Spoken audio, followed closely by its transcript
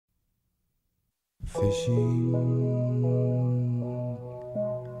Fishing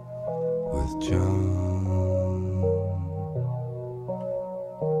with John.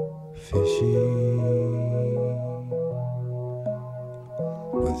 Fishing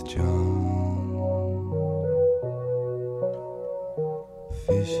with John.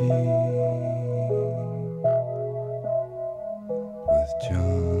 Fishing with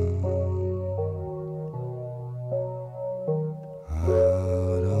John.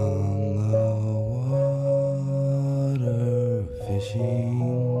 Out on the water, fishing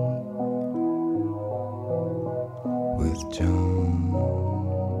with John.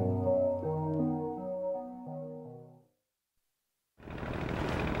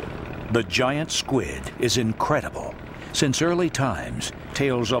 The giant squid is incredible. Since early times,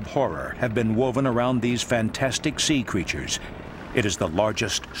 tales of horror have been woven around these fantastic sea creatures. It is the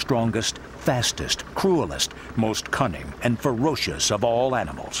largest, strongest, fastest, cruelest, most cunning, and ferocious of all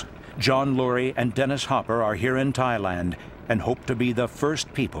animals. John Lurie and Dennis Hopper are here in Thailand and hope to be the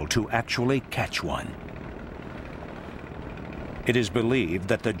first people to actually catch one. It is believed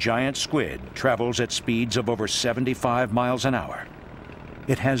that the giant squid travels at speeds of over 75 miles an hour.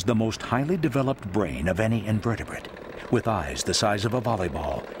 It has the most highly developed brain of any invertebrate. With eyes the size of a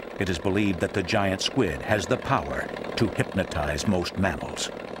volleyball, it is believed that the giant squid has the power to hypnotize most mammals.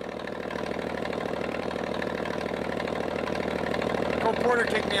 Old Porter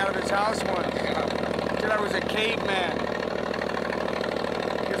kicked me out of his house once. Said I was a caveman.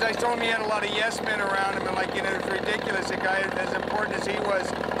 Because I told him he had a lot of yes men around him, and like, you know, it's ridiculous. A guy as important as he was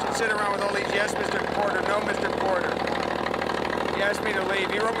should sit around with all these yes, Mr. Porter. No, Mr. Porter. He asked me to leave.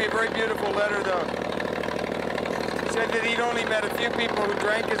 He wrote me a very beautiful letter, though. He said that he'd only met a few people who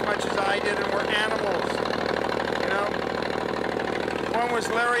drank as much as I did and were animals, you know? One was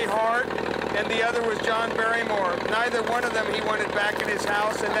Larry Hart, and the other was John Barrymore. Neither one of them he wanted back in his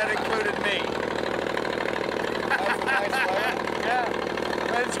house, and that included me. That's a nice letter. Yeah,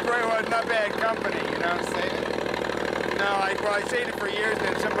 that's great. Well, not bad company, you know? Say it. No, I saved it for years, and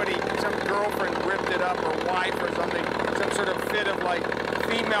then some girlfriend ripped it up, or wife or something, some sort of fit of, like,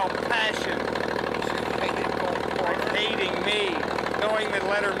 female passion. Like hating me, knowing that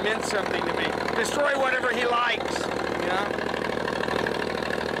letter meant something to me. Destroy whatever he likes, you know?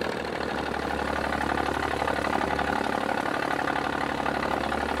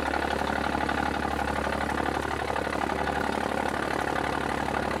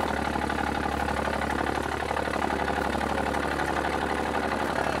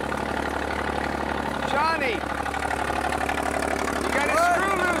 Johnny! You got a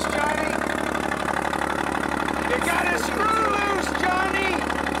screw loose, Johnny! You got a screw loose, Johnny!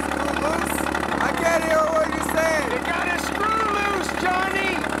 Screw loose? I can't hear what you're saying. You got a screw loose,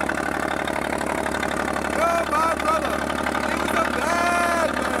 Johnny! No, my brother. He was a bad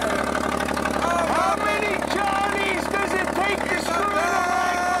man. Oh, How many Johnnies does it take to he's a screw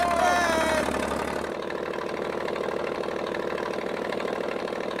bad man.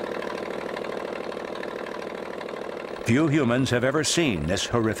 Few humans have ever seen this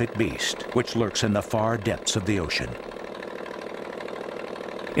horrific beast, which lurks in the far depths of the ocean.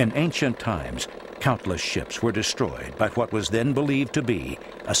 In ancient times, countless ships were destroyed by what was then believed to be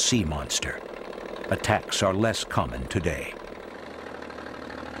a sea monster. Attacks are less common today.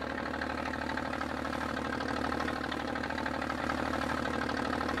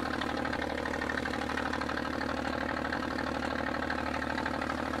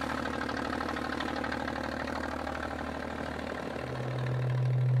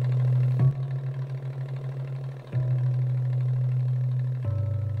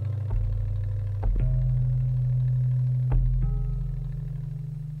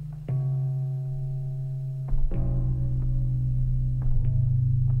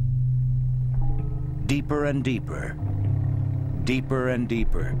 Deeper and deeper, deeper and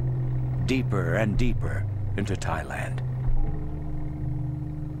deeper, deeper and deeper into Thailand.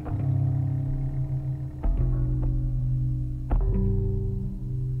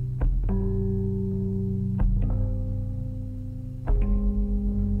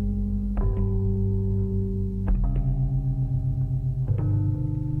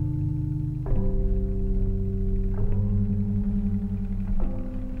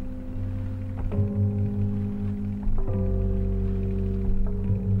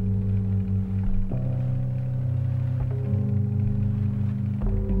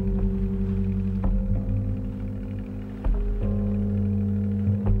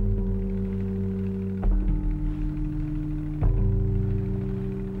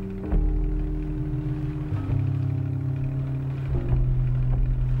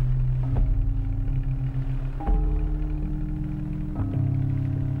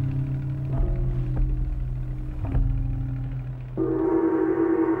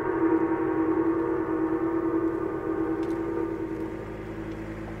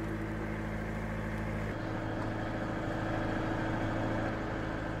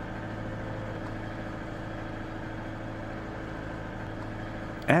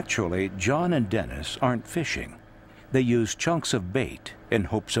 Actually, John and Dennis aren't fishing. They use chunks of bait in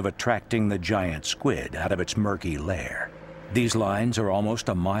hopes of attracting the giant squid out of its murky lair. These lines are almost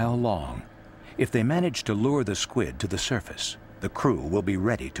a mile long. If they manage to lure the squid to the surface, the crew will be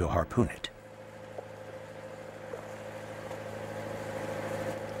ready to harpoon it.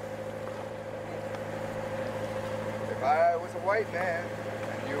 If I was a white man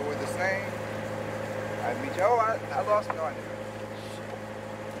and you were the same, I'd meet you. Oh, I lost me on you.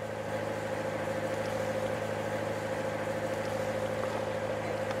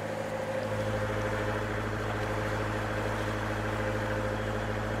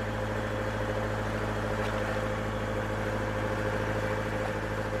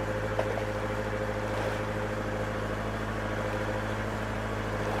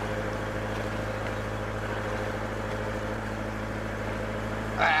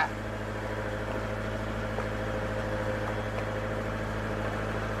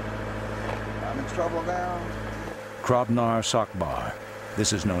 I'm in trouble now. Krabnar Sakbar.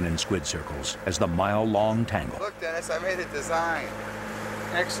 This is known in squid circles as the mile-long tangle. Look, Dennis, I made a design.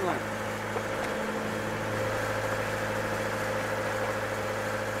 Excellent.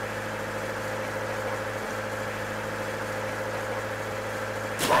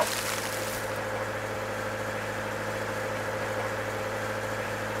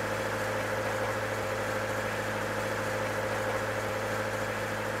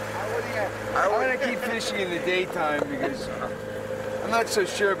 I'm going to keep fishing in the daytime because I'm not so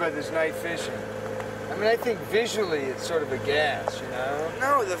sure about this night fishing. I mean, I think visually it's sort of a gas, you know?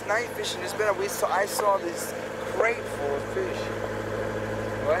 No, the night fishing has been. I saw this crate full of fish.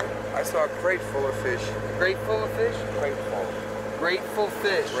 What? I saw a crate full of fish. A crate full of fish? Crate full. Grateful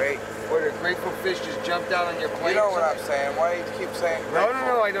fish. Great. What, a grateful fish just jumped out on your plate? You know what I'm saying? Why do you keep saying crate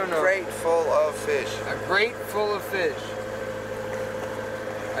No, full? I don't know. Crate full of fish. A crate full of fish.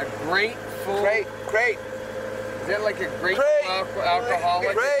 A crate full... Crate. Is that like a great Crate.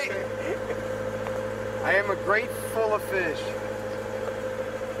 alcoholic? Crate. I am a crate full of fish.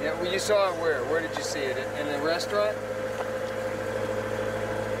 Yeah, well, you saw it where? Where did you see it? In a restaurant?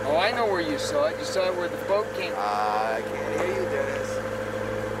 Oh, I know where you saw it. You saw it where the boat came. I can't hear you, Dennis.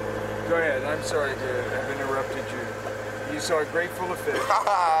 Go ahead. I'm sorry to have interrupted you. You saw a crate full of fish.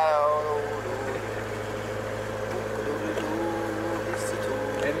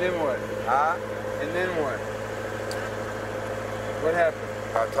 And then what? Huh? And then what? What happened?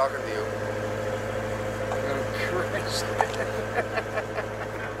 I'm talking to you. Oh, Christ.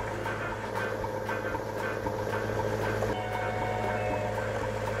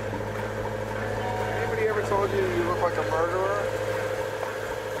 Anybody ever told you you look like a murderer?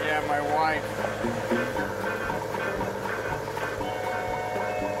 Yeah, my wife.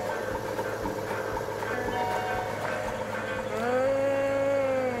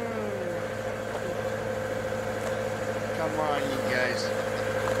 Come on, you guys.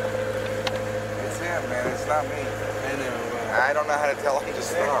 It's him, man. It's not me. I know. I don't know how to tell him to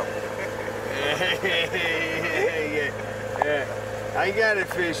stop. Yeah. I got a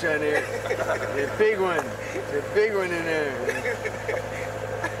fish on there. The big one. The big one in there.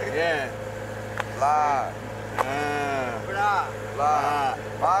 Yeah. Blah. Ah. Blah.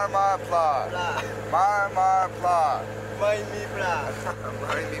 Mar blah. Mar blah. Mind me blah.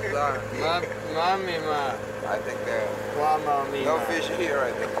 Mommy ma. I think there. Mommy No ma. fish here,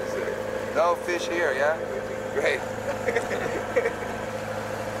 I think you said. No fish here, yeah? Great.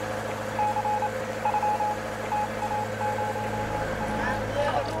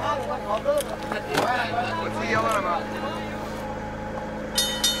 What's he yelling about?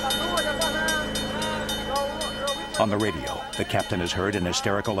 On the radio, the captain has heard an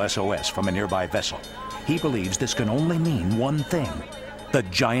hysterical SOS from a nearby vessel. He believes this can only mean one thing: the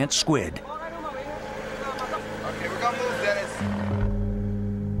giant squid. Okay, we're gonna move, Dennis.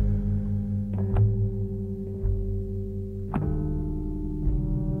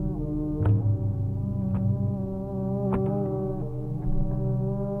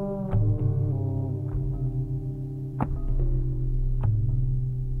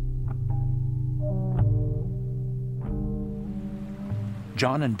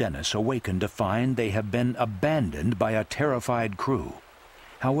 John and Dennis awaken to find they have been abandoned by a terrified crew.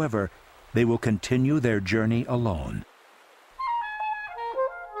 However, they will continue their journey alone.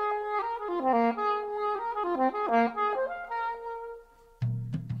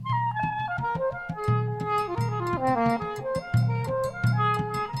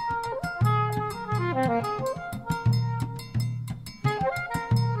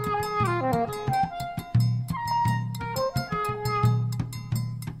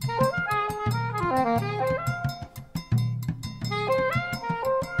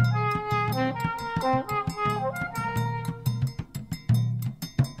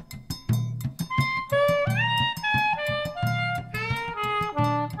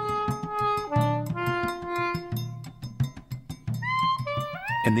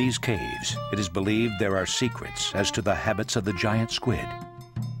 In these caves, it is believed there are secrets as to the habits of the giant squid.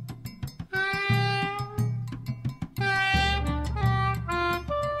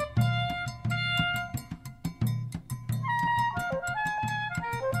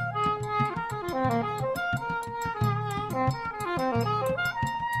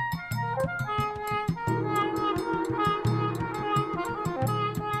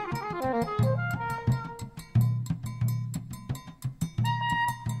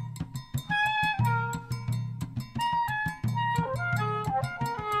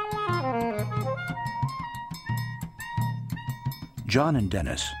 John and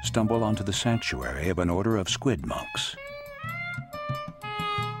Dennis stumble onto the sanctuary of an order of squid monks.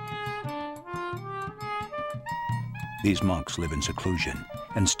 These monks live in seclusion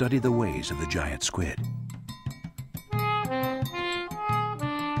and study the ways of the giant squid.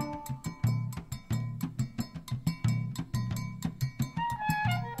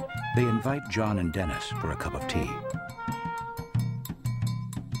 They invite John and Dennis for a cup of tea.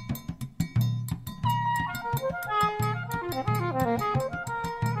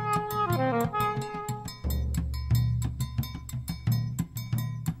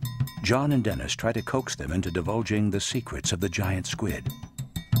 John and Dennis try to coax them into divulging the secrets of the giant squid.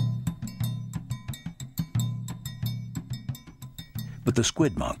 But the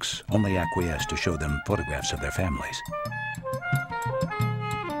squid monks only acquiesce to show them photographs of their families.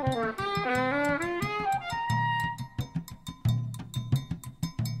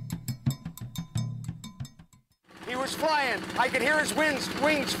 He was flying. I could hear his wings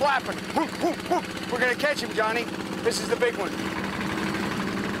flapping. Whoop, whoop, whoop. We're gonna catch him, Johnny. This is the big one.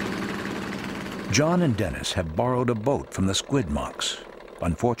 John and Dennis have borrowed a boat from the squid monks,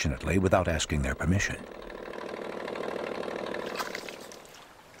 unfortunately without asking their permission.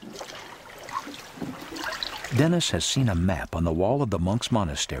 Dennis has seen a map on the wall of the monks'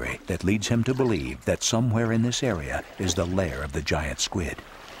 monastery that leads him to believe that somewhere in this area is the lair of the giant squid.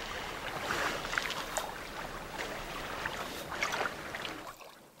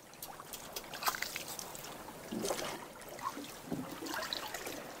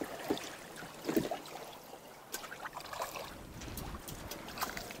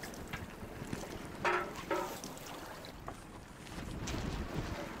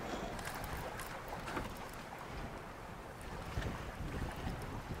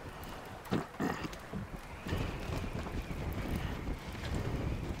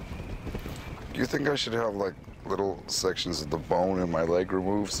 Do you think I should have like little sections of the bone in my leg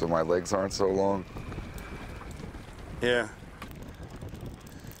removed so my legs aren't so long? Yeah.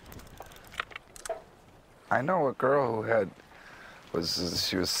 I know a girl who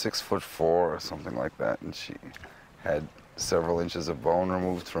she was 6'4" or something like that, and she had several inches of bone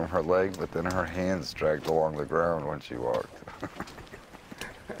removed from her leg, but then her hands dragged along the ground when she walked.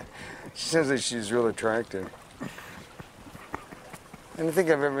 She sounds like she's real attractive. I don't think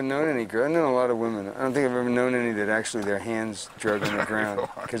I've ever known any girl. I've known a lot of women. I don't think I've ever known any that actually their hands drug on the ground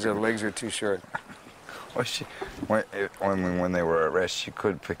because their legs are too short. Well, when they were at rest, she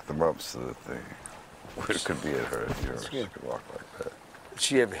could pick them up so that they could be at her. She could walk like that. Does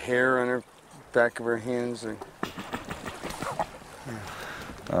she have hair on her back of her hands? Or...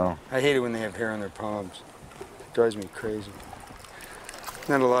 Oh. I hate it when they have hair on their palms. It drives me crazy.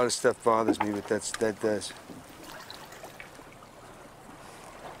 Not a lot of stuff bothers me, but that does.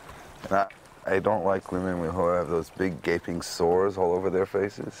 And I don't like women who have those big gaping sores all over their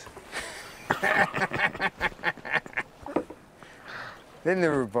faces. They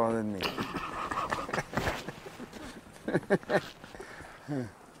never bothered me.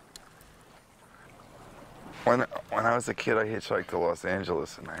 When I was a kid, I hitchhiked to Los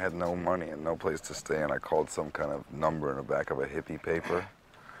Angeles, and I had no money and no place to stay, and I called some kind of number in the back of a hippie paper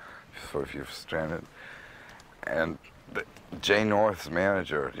for if you're stranded. And Jay North's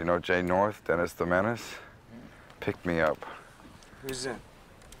manager, you know Jay North, Dennis the Menace, picked me up. Who's that?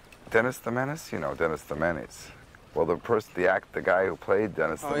 Dennis the Menace? You know Dennis the Menace. Well, the guy who played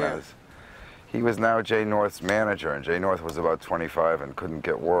Dennis the Menace, he was now Jay North's manager, and Jay North was about 25 and couldn't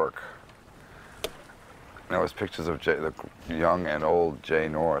get work. And there was pictures of the young and old Jay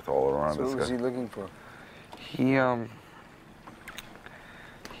North all around So this what guy. was he looking for? He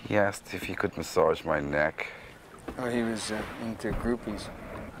asked if he could massage my neck. Oh, he was into groupies.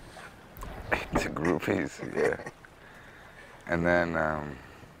 To groupies, yeah. And then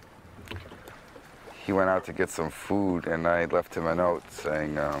he went out to get some food, and I left him a note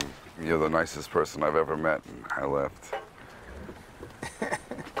saying, "You're the nicest person I've ever met," and I left.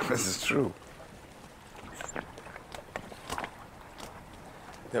 This is true.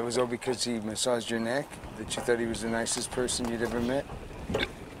 That was all because he massaged your neck? That you thought he was the nicest person you'd ever met?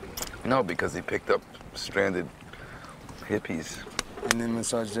 No, because he picked up stranded hippies. And then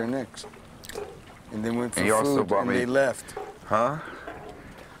massaged their necks. And then went for And he also food, bought and me- they left. Huh?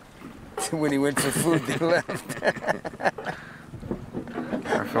 When he went for food, they left.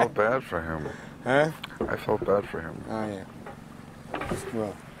 I felt bad for him. Huh? I felt bad for him. Oh, yeah.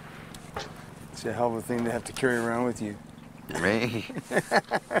 Well, it's a hell of a thing to have to carry around with you. Me?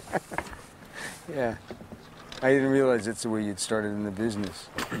 Yeah. I didn't realize that's the way you'd started in the business.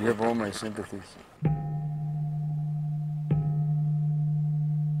 You have all my sympathies.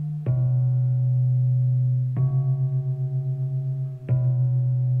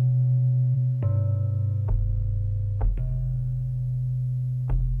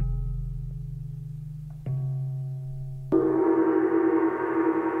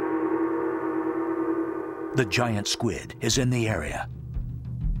 The giant squid is in the area.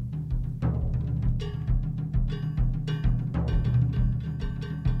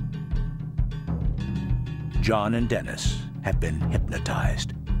 John and Dennis have been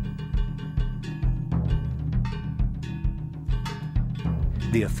hypnotized.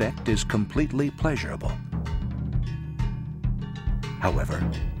 The effect is completely pleasurable. However,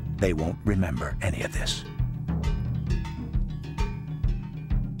 they won't remember any of this.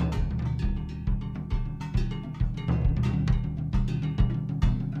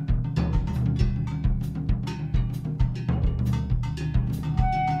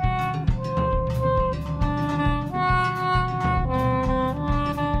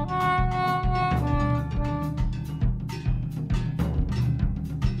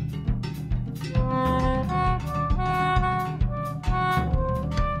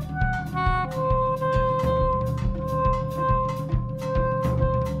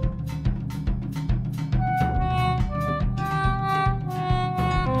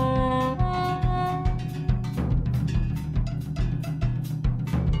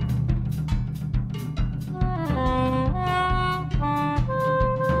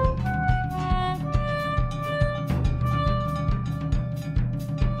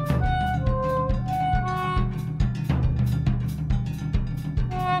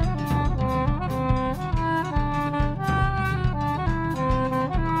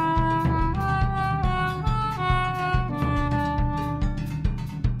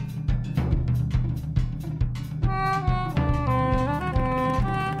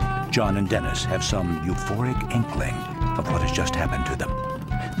 John and Dennis have some euphoric inkling of what has just happened to them.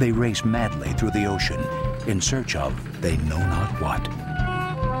 They race madly through the ocean in search of they know not what.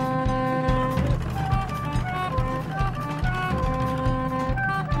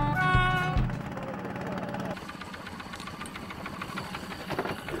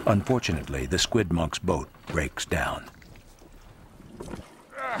 Unfortunately, the squid monk's boat breaks down.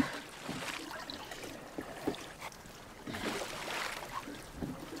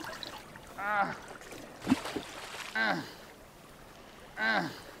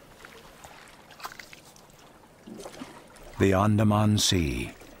 The Andaman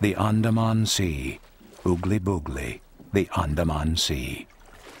Sea, the Andaman Sea, oogly boogly, the Andaman Sea.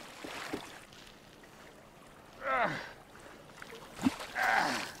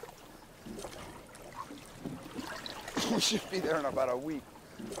 We should be there in about a week.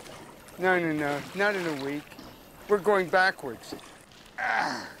 No, not in a week. We're going backwards.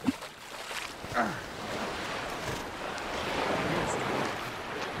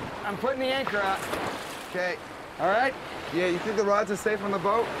 I'm putting the anchor out. Okay. All right? Yeah, you think the rods are safe on the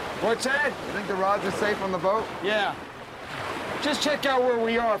boat? What's that? You think the rods are safe on the boat? Yeah. Just check out where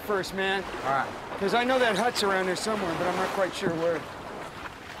we are first, man. All right. Because I know that hut's around there somewhere, but I'm not quite sure where.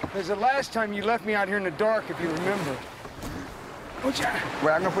 Because the last time you left me out here in the dark, if you remember. Wait,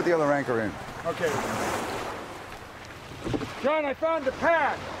 I'm gonna put the other anchor in. Okay. John, I found the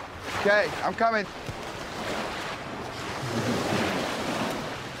path. Okay, I'm coming.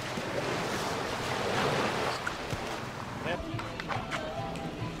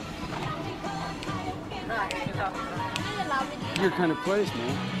 Your kind of place,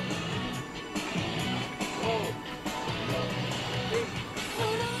 man.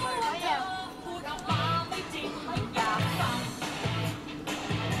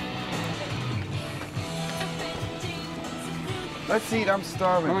 Let's eat, I'm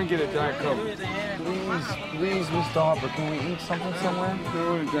starving. Come and get a Diet Coke. Please, Mr. Hopper, can we eat something somewhere?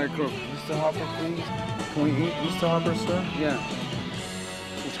 Go and Diet Coke. Mr. Hopper, please? Can we eat, Mr. Hopper, sir? Yeah.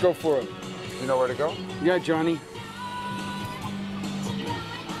 Let's go for it. You know where to go? Yeah, Johnny.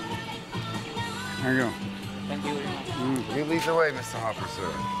 There you go. Thank you very much. You lead the way, Mr. Hopper,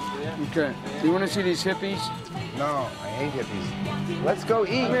 sir. Okay. Do you want to see these hippies? No, I hate hippies. Let's go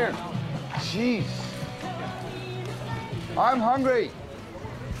eat. Come here. Jeez. I'm hungry.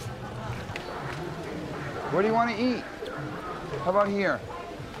 Where do you want to eat? How about here?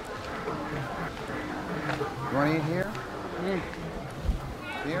 You want to eat here?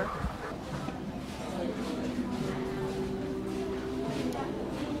 Here?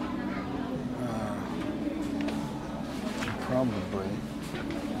 Probably.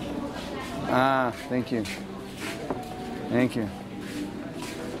 Ah, thank you. Thank you.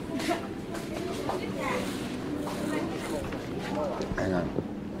 Hang on.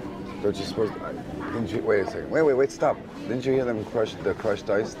 Don't you suppose? Didn't you? Wait a second. Wait! Stop! Didn't you hear them crush the crushed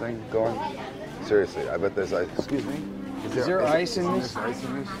ice thing going? Seriously, I bet there's ice. Excuse me. Is there ice in this? Ice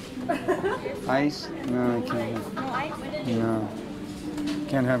in this? Ice? No, I can't have it. No ice? No,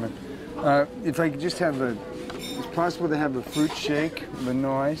 can't have it. If I could just have a, it's possible to have a fruit shake with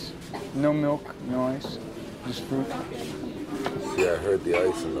no ice, no milk, no ice, just fruit. See, I heard the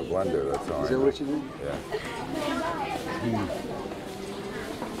ice in the blender. That's all. Is that what you did? Yeah.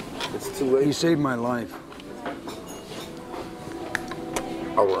 It's too late. You saved my life.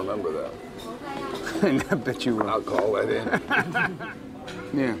 I'll remember that. I bet you will. I'll call that in.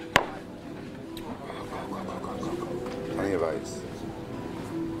 Yeah. Plenty of ice.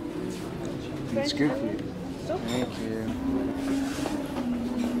 It's good for you. Thank you.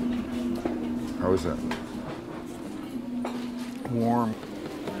 How is that? Warm.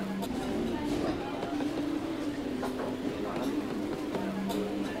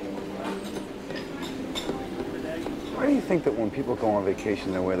 Why do you think that when people go on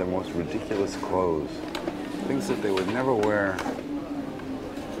vacation, they wear the most ridiculous clothes? Things that they would never wear.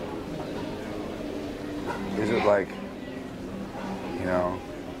 Is it like, you know,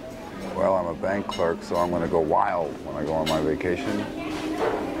 well, I'm a bank clerk, so I'm going to go wild when I go on my vacation?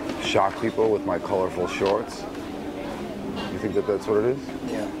 Shock people with my colorful shorts? You think that that's what it is?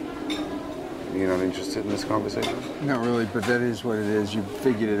 Yeah. You're not interested in this conversation? Not really, but that is what it is. You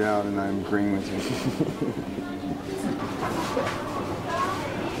figured it out, and I'm agreeing with you.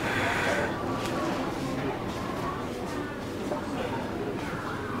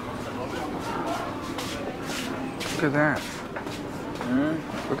 Look at that.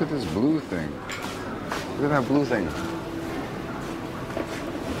 Look at this blue thing. Look at that blue thing.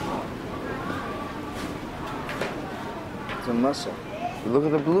 It's a muscle. Look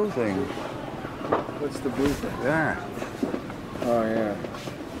at the blue thing. What's the blue thing? Yeah. Oh, yeah.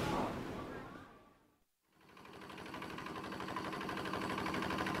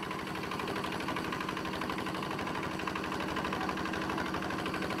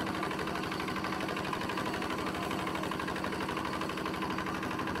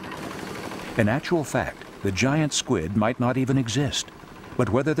 In actual fact, the giant squid might not even exist. But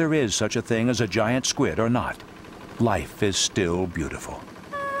whether there is such a thing as a giant squid or not, life is still beautiful.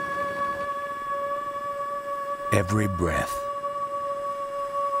 Every breath,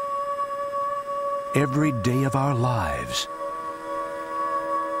 every day of our lives.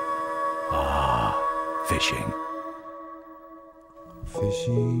 Ah, fishing.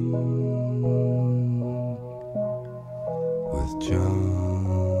 Fishing with John.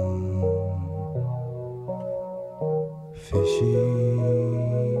 Fishing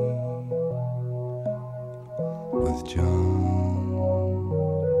with John.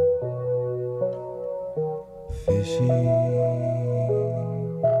 Fishing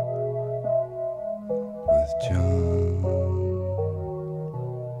with John.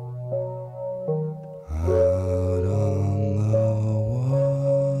 Out on the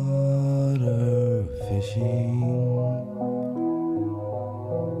water, fishing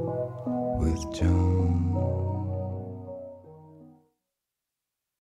with John.